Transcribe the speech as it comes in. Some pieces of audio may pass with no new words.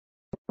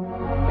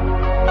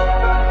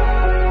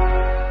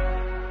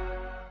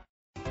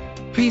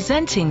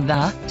Presenting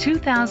the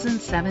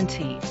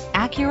 2017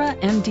 Acura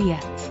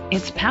MDX.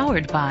 It's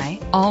powered by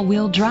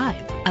all-wheel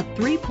drive, a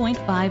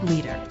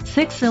 3.5-liter,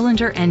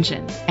 6-cylinder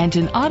engine, and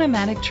an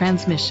automatic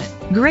transmission.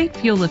 Great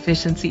fuel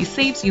efficiency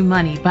saves you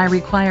money by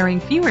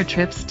requiring fewer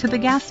trips to the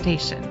gas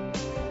station.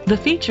 The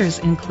features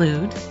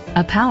include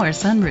a power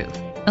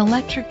sunroof,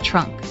 electric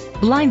trunk,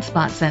 blind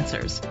spot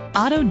sensors,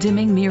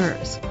 auto-dimming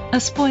mirrors, a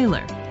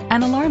spoiler,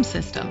 an alarm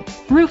system,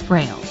 roof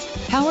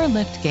rails, power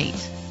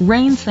liftgate,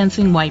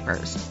 rain-sensing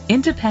wipers,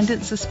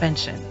 independent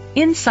suspension.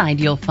 Inside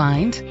you'll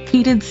find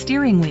heated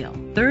steering wheel,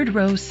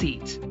 third-row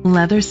seat,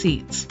 leather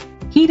seats,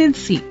 heated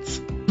seats,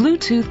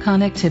 Bluetooth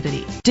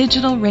connectivity,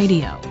 digital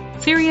radio,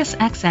 Sirius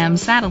XM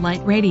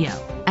satellite radio,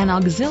 an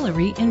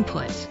auxiliary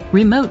input,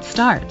 remote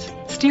start,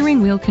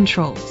 steering wheel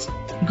controls.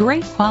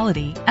 Great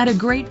quality at a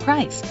great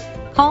price.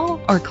 Call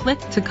or click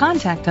to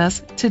contact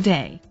us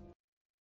today.